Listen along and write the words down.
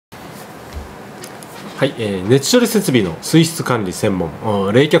はい、熱処理設備の水質管理専門、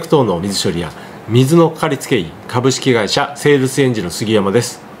冷却塔の水処理や水のかかりつけ医株式会社セールスエンジの杉山で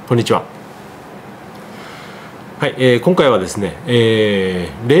す。こんにちは。はい、今回はですね、冷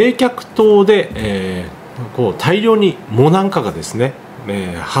却塔で、大量に藻なんかがですね、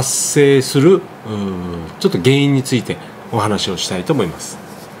発生するちょっと原因についてお話をしたいと思います。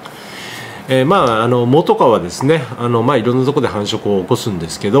藻とかはですねいろんなところで繁殖を起こすんで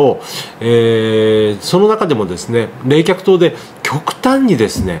すけど、その中でもですね冷却塔で極端にで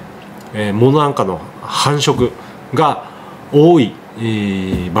すね藻なんかの繁殖が多い、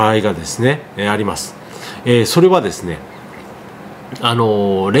場合がですねあります。それはですね冷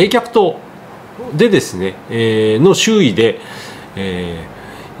却塔でですね、の周囲で、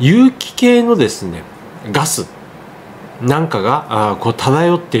有機系のですねガスなんかが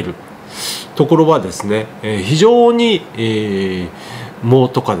漂っているところはですね、非常に、藻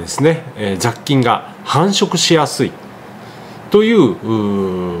とかですね、雑菌が繁殖しやすいという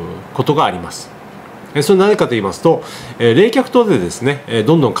ことがあります。それ何かと言いますと、冷却塔でですね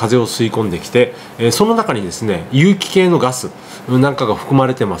どんどん風を吸い込んできて、その中にですね有機系のガスなんかが含ま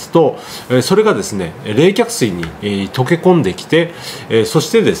れてますと、それがですね冷却水に溶け込んできて、そし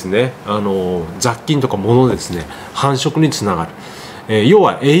てですね雑菌とか藻のですね繁殖につながる。要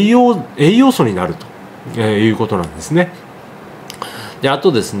は栄養素になるということなんですね。であ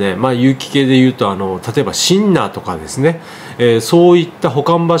とですね、有機系でいうと例えばシンナーとかですね、そういった保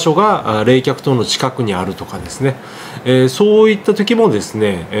管場所が冷却塔の近くにあるとかですね、そういった時もです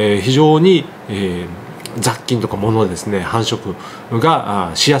ね、非常に、雑菌とか藻のですね繁殖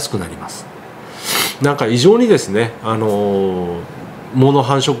がしやすくなります。なんか異常にですね藻の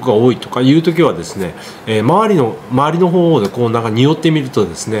繁殖が多いとかいう時はですね、周りの方でなんか匂ってみると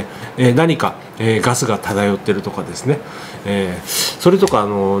ですね、何か、ガスが漂ってるとかですね、それとか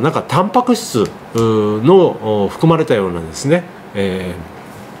なんかタンパク質の含まれたようなですね、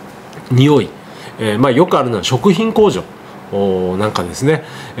匂い、よくあるのは食品工場なんかですね、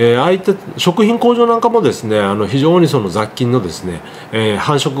ああいった食品工場なんかもですね非常にその雑菌のですね、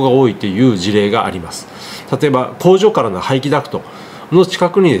繁殖が多いという事例があります。例えば工場からの排気ダクトの近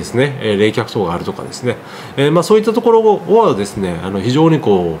くにですね冷却塔があるとかですね、そういったところはですね非常に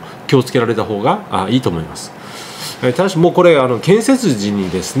気をつけられた方がいいと思います。ただしもうこれ建設時に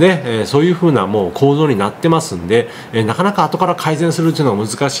ですねそういうふうなもう構造になってますんで、なかなか後から改善するというのは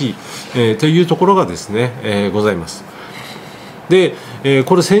難しい、というところがですね、ございます。で、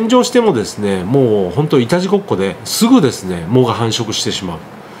これ洗浄してもですねもう本当いたちごっこですぐですね藻が繁殖してしまう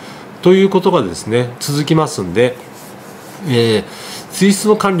ということがですね続きますんで、水質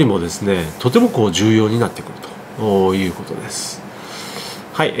の管理もですねとても重要になってくるということです。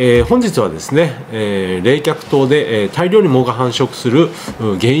はい、本日はですね、冷却塔で、大量に藻が繁殖する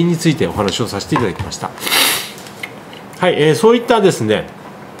原因についてお話をさせていただきました。はい、そういったですね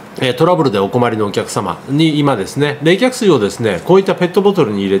トラブルでお困りのお客様に今ですね冷却水をですねこういったペットボト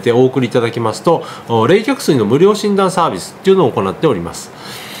ルに入れてお送りいただきますと冷却水の無料診断サービスっていうのを行っております。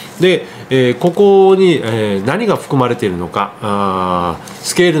で、ここに、何が含まれているのか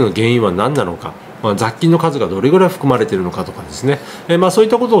スケールの原因は何なのか、雑菌の数がどれぐらい含まれているのかとかですね、そうい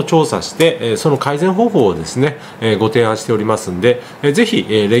ったことを調査して、その改善方法をですね、ご提案しておりますので、ぜひ、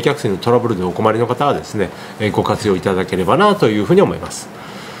冷却水のトラブルでお困りの方はですね、ご活用いただければなというふうに思います。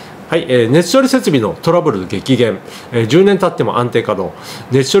はい、熱処理設備のトラブル激減、10年経っても安定稼働、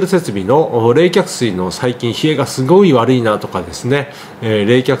熱処理設備の冷却水の最近冷えがすごい悪いなとかですね、冷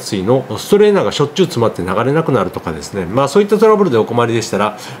却水のストレーナーがしょっちゅう詰まって流れなくなるとかですね、そういったトラブルでお困りでした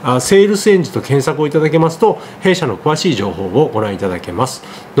らセールスエンジと検索をいただけますと弊社の詳しい情報をご覧いただけます。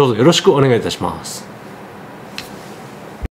どうぞよろしくお願いいたします。